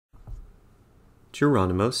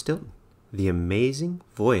Geronimo Stilton, The Amazing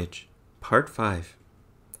Voyage, Part 5.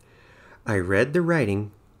 I read the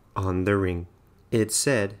writing on the ring. It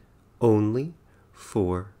said, "Only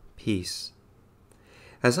for peace."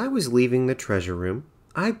 As I was leaving the treasure room,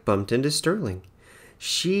 I bumped into Sterling.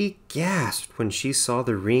 She gasped when she saw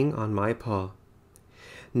the ring on my paw.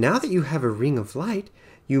 "Now that you have a ring of light,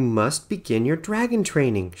 you must begin your dragon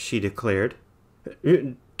training," she declared.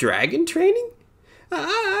 "Dragon training?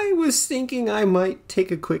 I was thinking I might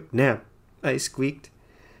take a quick nap," I squeaked.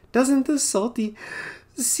 "Doesn't the salty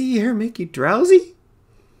sea air make you drowsy?"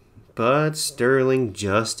 But Sterling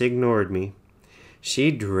just ignored me. She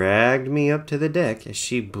dragged me up to the deck as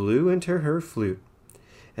she blew into her flute.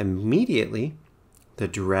 Immediately, the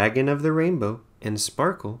dragon of the rainbow and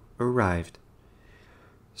Sparkle arrived.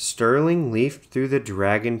 Sterling leafed through the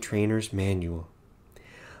dragon trainer's manual.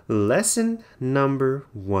 Lesson number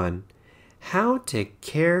 1. How to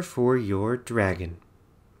care for your dragon.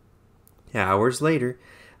 Hours later,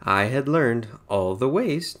 I had learned all the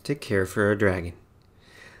ways to care for a dragon.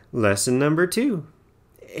 Lesson number 2.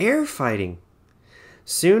 Air fighting.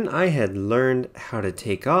 Soon I had learned how to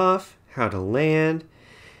take off, how to land,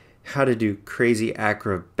 how to do crazy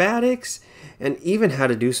acrobatics, and even how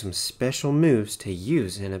to do some special moves to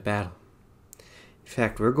use in a battle. In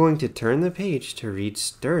fact, we're going to turn the page to read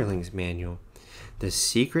Sterling's manual, The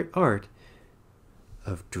Secret Art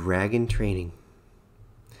of Dragon Training.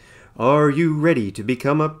 Are you ready to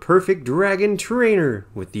become a perfect dragon trainer?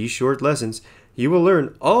 With these short lessons, you will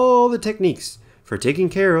learn all the techniques for taking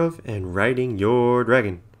care of and riding your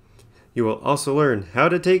dragon. You will also learn how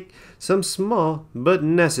to take some small but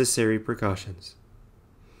necessary precautions.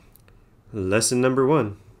 Lesson number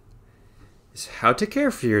 1 is how to care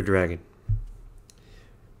for your dragon.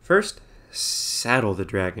 First, saddle the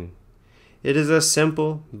dragon. It is a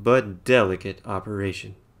simple but delicate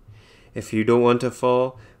operation. If you don't want to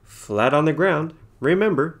fall flat on the ground,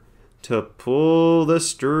 remember to pull the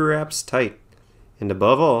straps tight. And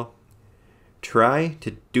above all, try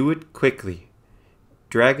to do it quickly.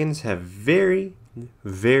 Dragons have very,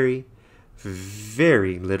 very,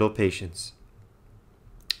 very little patience.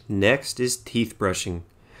 Next is teeth brushing,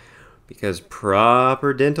 because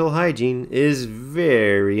proper dental hygiene is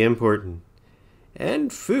very important.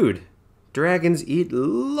 And food. Dragons eat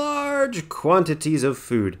large quantities of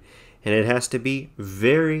food, and it has to be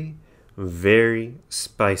very, very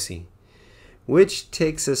spicy. Which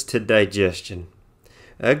takes us to digestion.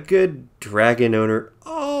 A good dragon owner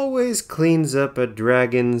always cleans up a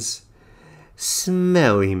dragon's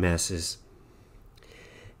smelly messes.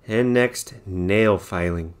 And next, nail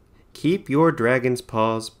filing. Keep your dragon's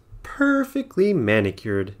paws perfectly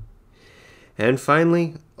manicured. And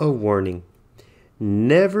finally, a warning.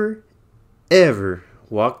 Never, ever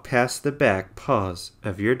walk past the back paws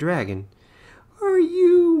of your dragon, or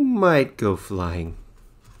you might go flying.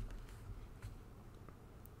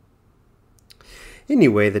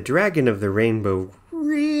 Anyway, the dragon of the rainbow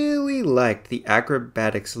really liked the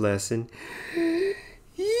acrobatics lesson.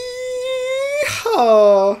 "Yee-haw!"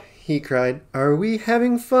 he cried. "Are we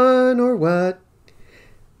having fun or what?"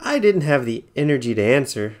 I didn't have the energy to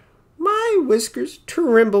answer. My whiskers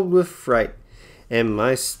trembled with fright, and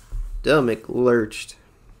my stomach lurched.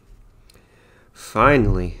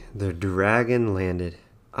 Finally, the dragon landed.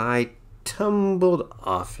 I tumbled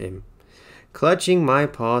off him, clutching my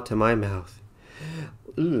paw to my mouth.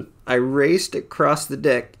 I raced across the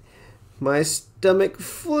deck. My stomach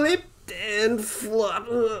flipped and flopped.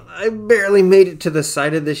 I barely made it to the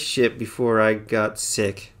side of the ship before I got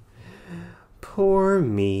sick. Poor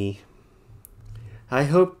me. I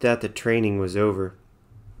hoped that the training was over.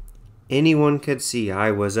 Anyone could see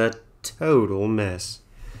I was a total mess.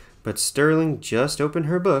 But Sterling just opened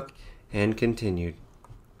her book and continued.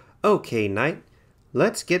 "Okay, Knight,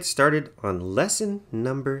 let's get started on lesson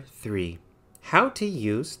number 3. How to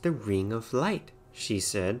use the ring of light," she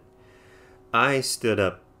said. I stood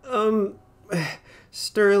up.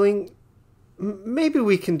 Sterling, maybe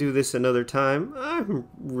we can do this another time. I'm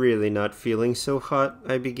really not feeling so hot,"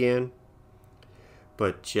 I began.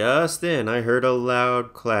 But just then I heard a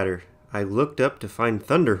loud clatter. I looked up to find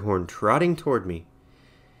Thunderhorn trotting toward me.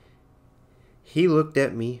 He looked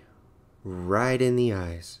at me right in the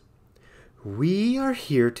eyes. "We are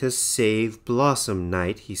here to save Blossom,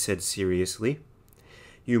 Knight," he said seriously.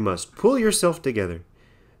 "You must pull yourself together.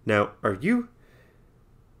 Now, are you,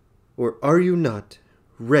 or are you not,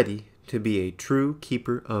 ready to be a true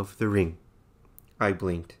keeper of the ring?" I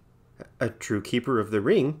blinked. A true keeper of the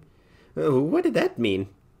ring? What did that mean?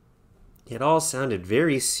 It all sounded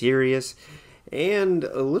very serious and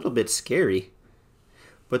a little bit scary.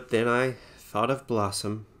 But then I thought of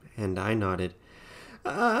Blossom, and I nodded.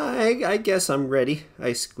 I guess I'm ready,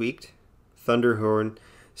 I squeaked. Thunderhorn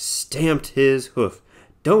stamped his hoof.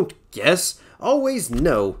 Don't guess, always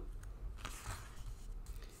know,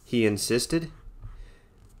 he insisted.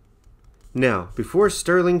 Now, before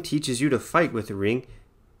Sterling teaches you to fight with the ring,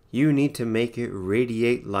 you need to make it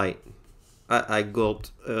radiate light. I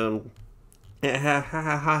gulped. How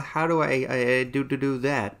do I do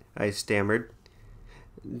that? I stammered.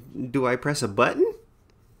 Do I press a button?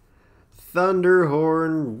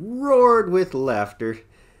 Thunderhorn roared with laughter.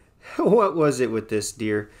 What was it with this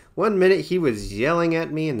deer? One minute he was yelling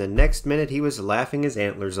at me, and the next minute he was laughing his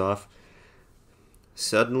antlers off.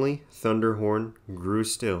 Suddenly, Thunderhorn grew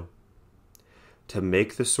still. To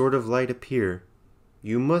make the sword of light appear,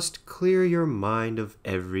 you must clear your mind of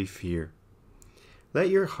every fear. Let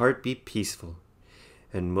your heart be peaceful,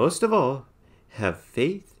 and most of all, have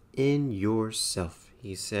faith in yourself,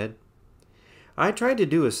 he said. I tried to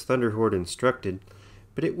do as Thunderhorn instructed,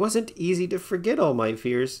 but it wasn't easy to forget all my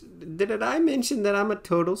fears. Did I mention that I'm a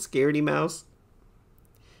total scaredy mouse?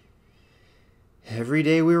 Every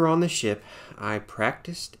day we were on the ship, I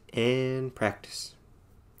practiced and practiced.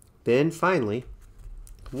 Then finally,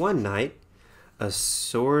 one night, a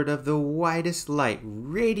sword of the whitest light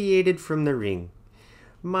radiated from the ring.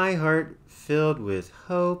 My heart filled with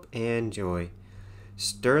hope and joy.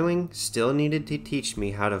 Sterling still needed to teach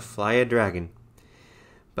me how to fly a dragon.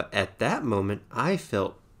 But at that moment, I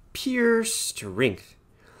felt pure strength.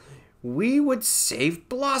 We would save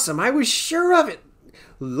Blossom. I was sure of it.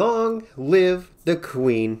 Long live the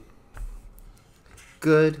Queen.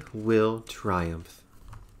 Good will triumph.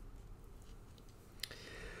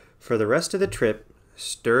 For the rest of the trip,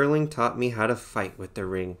 Sterling taught me how to fight with the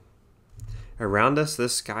ring. Around us, the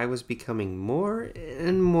sky was becoming more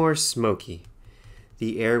and more smoky.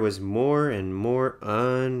 The air was more and more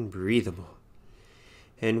unbreathable.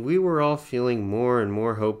 And we were all feeling more and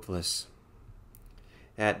more hopeless.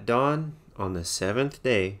 At dawn, on the seventh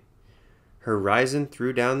day, Horizon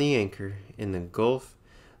threw down the anchor in the Gulf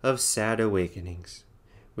of Sad Awakenings.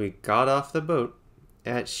 We got off the boat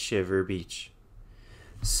at Shiver Beach.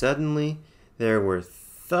 Suddenly, there were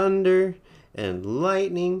thunder and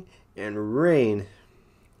lightning and rain.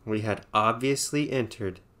 We had obviously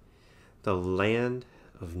entered the land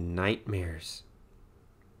of nightmares.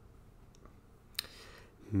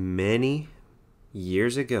 Many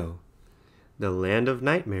years ago, the land of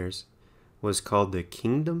nightmares was called the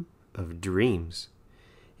Kingdom of Dreams.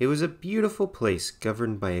 It was a beautiful place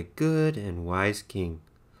governed by a good and wise king.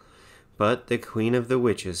 But the Queen of the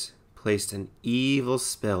Witches placed an evil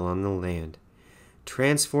spell on the land,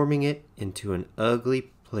 transforming it into an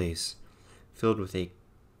ugly place filled with a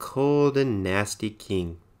cold and nasty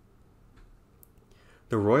king.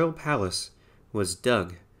 The royal palace was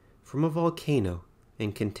dug from a volcano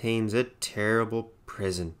and contains a terrible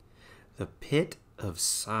prison, the Pit of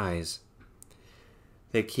Sighs.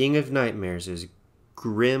 The King of Nightmares is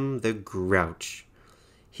Grim the Grouch.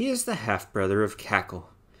 He is the half-brother of Cackle,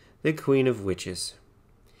 the Queen of Witches.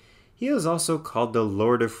 He is also called the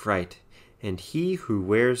Lord of Fright, and he who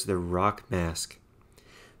wears the rock mask.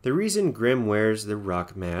 The reason Grim wears the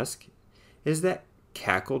rock mask is that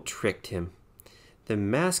Cackle tricked him. The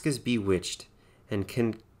mask is bewitched, and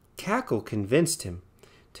Cackle convinced him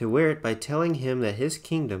to wear it by telling him that his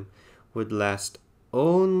kingdom would last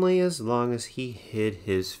only as long as he hid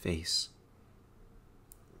his face.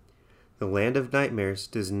 The land of nightmares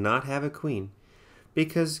does not have a queen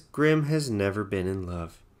because Grim has never been in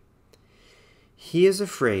love. He is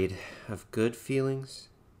afraid of good feelings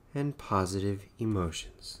and positive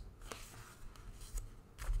emotions.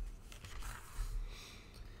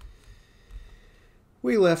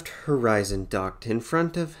 We left Horizon docked in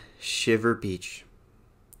front of Shiver Beach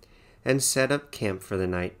and set up camp for the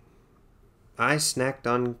night. I snacked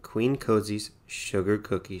on Queen Cozy's sugar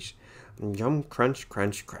cookies. Yum, crunch,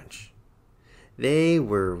 crunch, crunch. They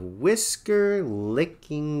were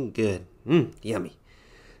whisker-licking good. Yummy.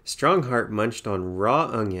 Strongheart munched on raw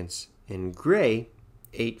onions, and Gray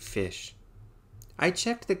ate fish. I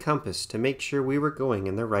checked the compass to make sure we were going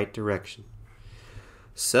in the right direction.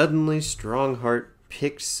 Suddenly, Strongheart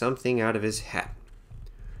picked something out of his hat.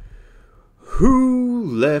 "Who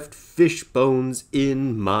left fish bones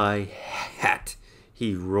in my hat?"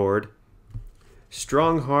 he roared.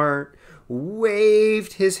 Strongheart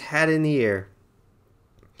waved his hat in the air.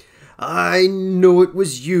 "I know it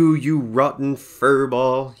was you, you rotten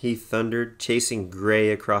furball," he thundered, chasing Gray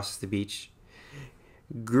across the beach.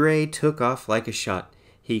 Gray took off like a shot.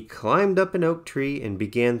 He climbed up an oak tree and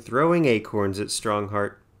began throwing acorns at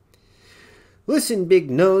Strongheart. "Listen, Big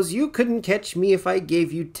Nose, you couldn't catch me if I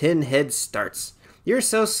gave you 10 head starts. You're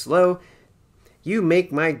so slow, You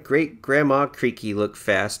make my great-grandma Creaky look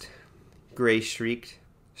fast, Gray shrieked.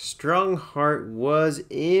 Strongheart was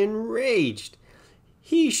enraged.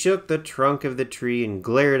 He shook the trunk of the tree and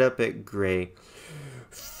glared up at Gray.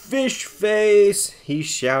 Fish face, he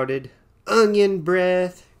shouted. Onion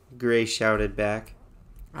breath, Gray shouted back.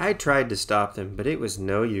 I tried to stop them, but it was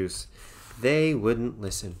no use. They wouldn't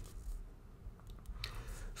listen.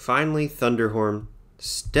 Finally, Thunderhorn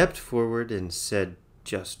stepped forward and said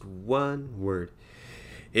just one word.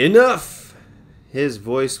 Enough! His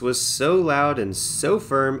voice was so loud and so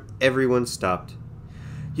firm, everyone stopped.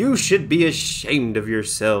 You should be ashamed of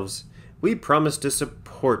yourselves. We promised to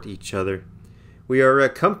support each other. We are a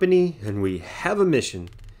company and we have a mission.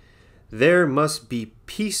 There must be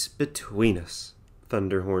peace between us,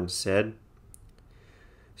 Thunderhorn said.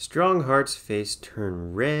 Strongheart's face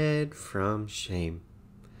turned red from shame.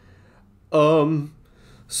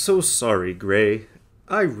 So sorry, Gray.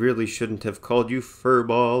 I really shouldn't have called you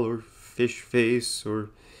Furball or Fish Face or...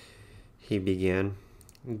 he began.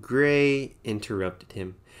 Gray interrupted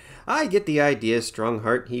him. I get the idea,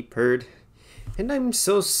 Strongheart, he purred. And I'm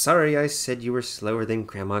so sorry I said you were slower than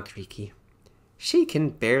Grandma Creaky. She can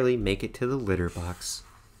barely make it to the litter box.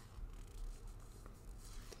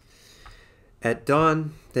 At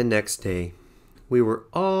dawn the next day, we were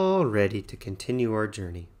all ready to continue our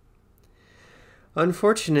journey.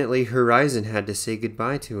 Unfortunately, Horizon had to say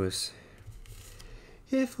goodbye to us.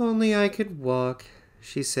 If only I could walk,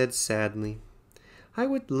 she said sadly. I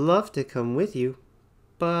would love to come with you,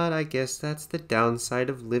 but I guess that's the downside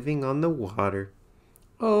of living on the water.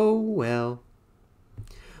 Oh, well.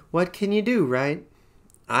 What can you do, right?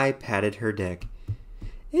 I patted her neck.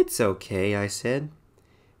 It's okay, I said.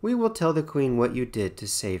 We will tell the Queen what you did to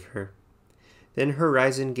save her. Then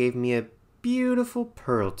Horizon gave me a beautiful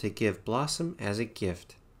pearl to give Blossom as a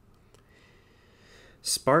gift.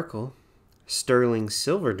 Sparkle, Sterling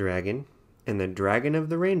Silver Dragon, and the Dragon of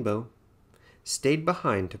the Rainbow stayed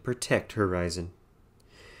behind to protect Horizon.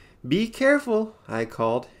 Be careful, I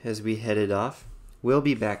called as we headed off. We'll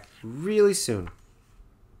be back really soon.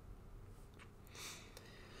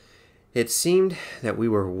 It seemed that we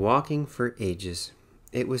were walking for ages.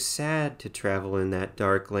 It was sad to travel in that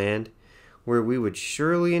dark land where we would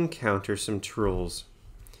surely encounter some trolls.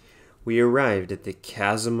 We arrived at the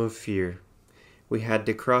Chasm of Fear. We had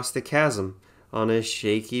to cross the chasm on a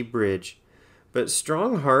shaky bridge, but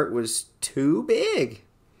Strongheart was too big.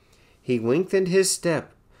 He lengthened his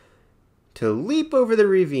step to leap over the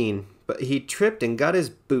ravine, but he tripped and got his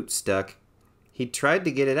boot stuck. He tried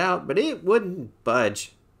to get it out, but it wouldn't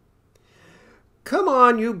budge. Come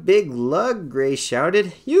on, you big lug, Gray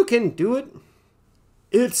shouted. You can do it.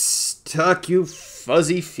 It's stuck, you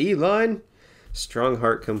fuzzy feline,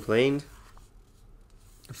 Strongheart complained.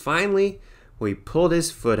 Finally, we pulled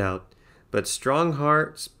his foot out, but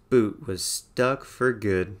Strongheart's boot was stuck for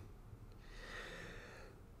good.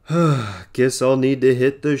 Guess I'll need to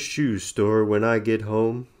hit the shoe store when I get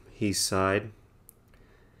home, he sighed.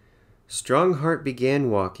 Strongheart began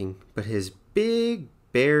walking, but his big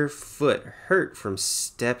bare foot hurt from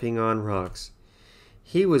stepping on rocks.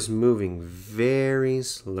 He was moving very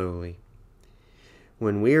slowly.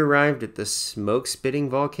 When we arrived at the smoke-spitting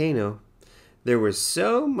volcano, there was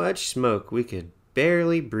so much smoke we could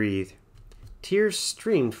barely breathe. Tears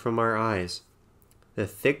streamed from our eyes. The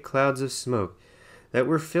thick clouds of smoke that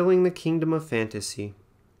were filling the kingdom of fantasy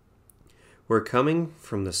were coming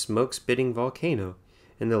from the smoke-spitting volcano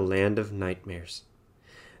in the land of nightmares.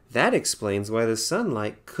 That explains why the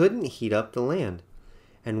sunlight couldn't heat up the land,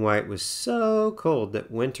 and why it was so cold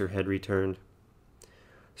that winter had returned.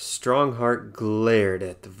 Strongheart glared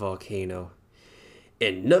at the volcano.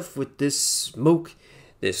 Enough with this smoke,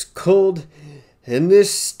 this cold, and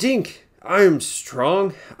this stink. I am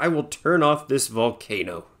strong. I will turn off this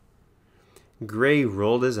volcano. Gray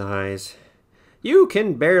rolled his eyes. You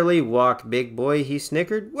can barely walk, big boy, he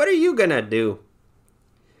snickered. What are you gonna do?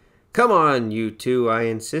 Come on, you two, I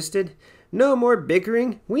insisted. No more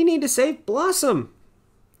bickering. We need to save Blossom.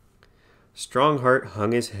 Strongheart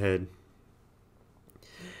hung his head.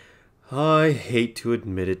 I hate to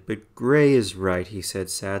admit it, but Gray is right, he said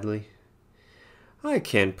sadly. I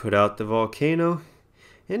can't put out the volcano,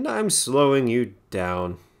 and I'm slowing you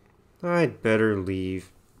down. I'd better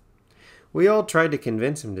leave. We all tried to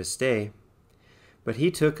convince him to stay, but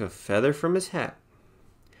he took a feather from his hat.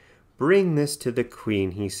 Bring this to the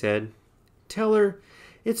Queen, he said. Tell her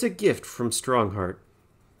it's a gift from Strongheart.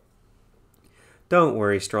 Don't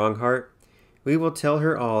worry, Strongheart. We will tell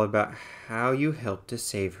her all about how you helped to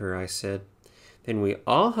save her, I said. Then we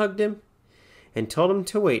all hugged him and told him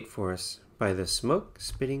to wait for us by the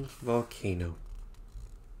smoke-spitting volcano.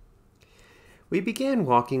 We began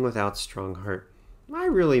walking without Strongheart. I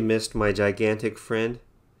really missed my gigantic friend.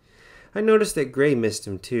 I noticed that Gray missed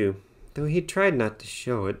him too, though he tried not to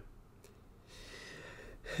show it.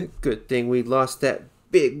 "Good thing we lost that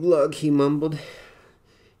big lug," he mumbled.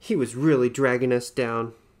 "He was really dragging us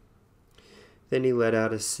down." Then he let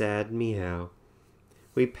out a sad meow.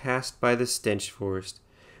 We passed by the stench forest,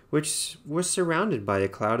 which was surrounded by a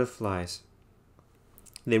cloud of flies.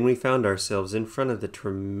 Then we found ourselves in front of the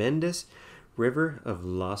tremendous river of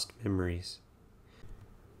lost memories.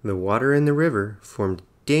 The water in the river formed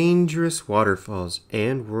dangerous waterfalls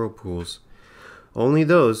and whirlpools. Only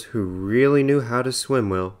those who really knew how to swim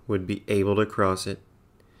well would be able to cross it.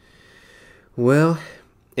 "Well,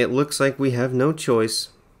 it looks like we have no choice.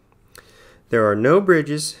 There are no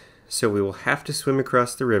bridges, so we will have to swim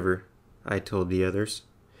across the river," I told the others.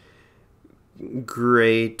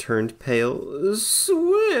 Gray turned pale.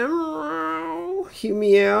 "Swim?" he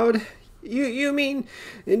meowed. You mean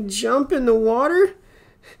jump in the water?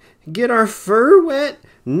 Get our fur wet?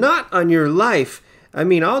 Not on your life. I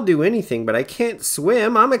mean, I'll do anything, but I can't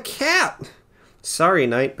swim. I'm a cat." "Sorry,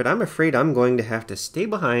 Knight, but I'm afraid I'm going to have to stay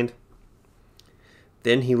behind."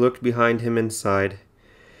 Then he looked behind him and sighed.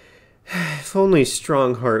 "If only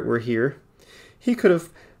Strongheart were here. He could have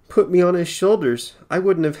put me on his shoulders. I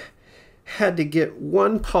wouldn't have had to get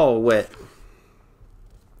one paw wet."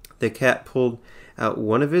 The cat pulled out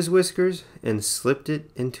one of his whiskers and slipped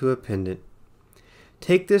it into a pendant.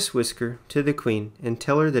 "Take this whisker to the Queen and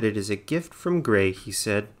tell her that it is a gift from Gray," he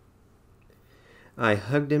said. I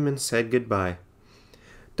hugged him and said goodbye.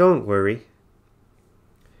 "Don't worry.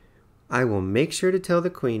 I will make sure to tell the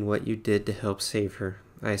Queen what you did to help save her,"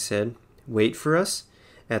 I said. "Wait for us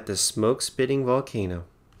at the smoke-spitting volcano."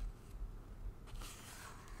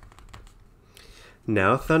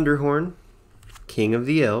 Now Thunderhorn, King of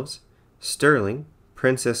the Elves, Sterling,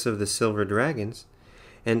 Princess of the Silver Dragons,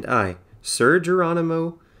 and I, Sir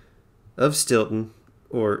Geronimo of Stilton,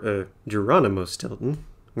 or Geronimo Stilton,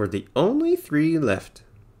 were the only three left.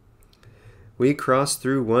 We crossed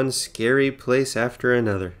through one scary place after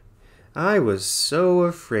another. I was so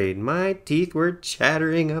afraid. My teeth were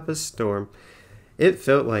chattering up a storm. It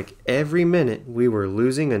felt like every minute we were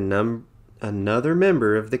losing another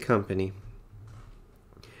member of the company.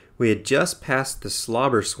 We had just passed the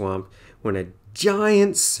slobber swamp when a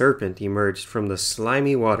giant serpent emerged from the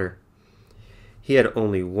slimy water. He had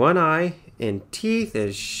only one eye and teeth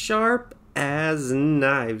as sharp as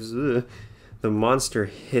knives. Ugh. The monster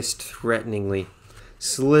hissed threateningly,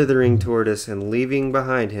 slithering toward us and leaving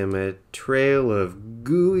behind him a trail of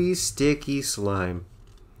gooey, sticky slime.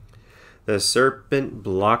 The serpent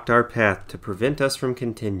blocked our path to prevent us from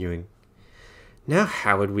continuing. Now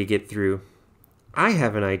how would we get through? "I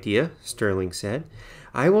have an idea," Sterling said.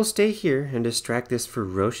 "I will stay here and distract this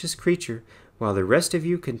ferocious creature while the rest of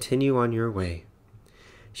you continue on your way."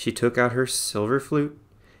 She took out her silver flute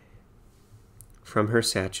from her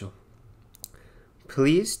satchel.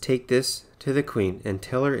 "Please take this to the Queen and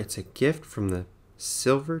tell her it's a gift from the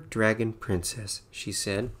Silver Dragon Princess," she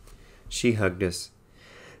said. She hugged us.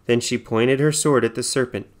 Then she pointed her sword at the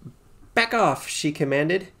serpent. "Back off," she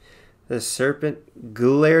commanded. The serpent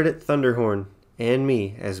glared at Thunderhorn and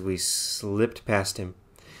me as we slipped past him.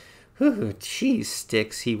 "Ooh, cheese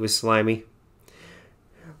sticks," he was slimy.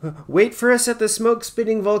 "Wait for us at the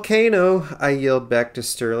smoke-spitting volcano," I yelled back to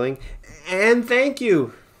Sterling. "And thank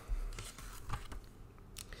you."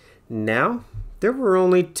 Now, there were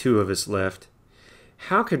only two of us left.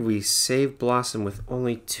 How could we save Blossom with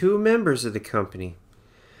only two members of the company?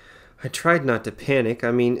 I tried not to panic. I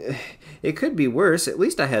mean, it could be worse. At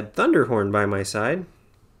least I had Thunderhorn by my side.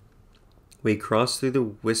 We crossed through the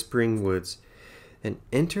whispering woods and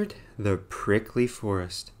entered the prickly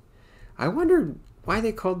forest. I wondered why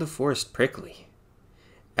they called the forest prickly.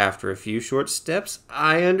 After a few short steps,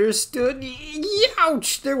 I understood.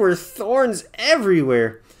 Ouch! There were thorns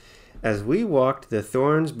everywhere. As we walked, the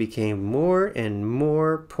thorns became more and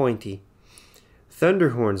more pointy.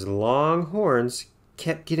 Thunderhorn's long horns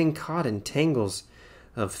kept getting caught in tangles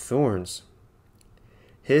of thorns.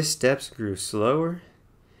 His steps grew slower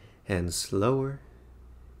and slower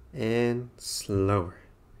and slower.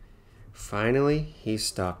 Finally, he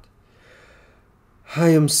stopped. "I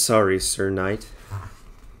am sorry, Sir Knight,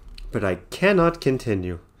 but I cannot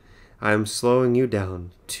continue. I am slowing you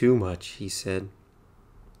down too much," he said.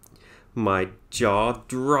 My jaw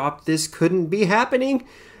dropped. This couldn't be happening.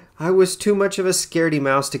 I was too much of a scaredy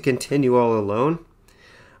mouse to continue all alone.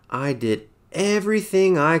 I did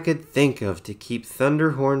everything I could think of to keep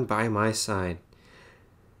Thunderhorn by my side.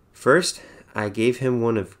 First, I gave him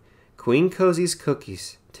one of Queen Cozy's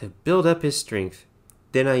cookies to build up his strength.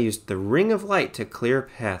 Then I used the ring of light to clear a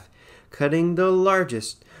path, cutting the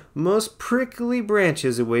largest, most prickly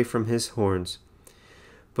branches away from his horns.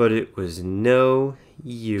 But it was no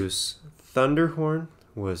use. Thunderhorn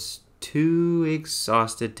was too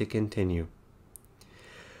exhausted to continue.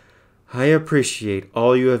 "I appreciate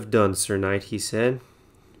all you have done, Sir Knight," he said,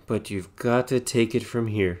 "but you've got to take it from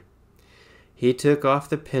here." He took off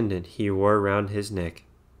the pendant he wore around his neck.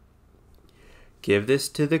 "Give this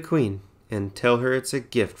to the queen and tell her it's a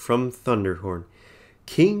gift from Thunderhorn,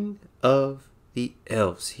 King of the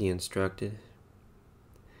Elves," he instructed.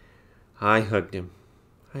 I hugged him.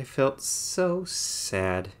 I felt so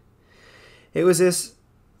sad. It was as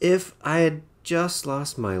if I had just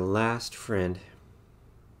lost my last friend.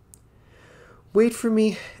 "Wait for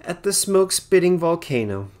me at the smoke-spitting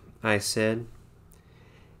volcano," I said,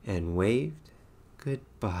 and waved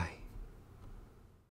goodbye.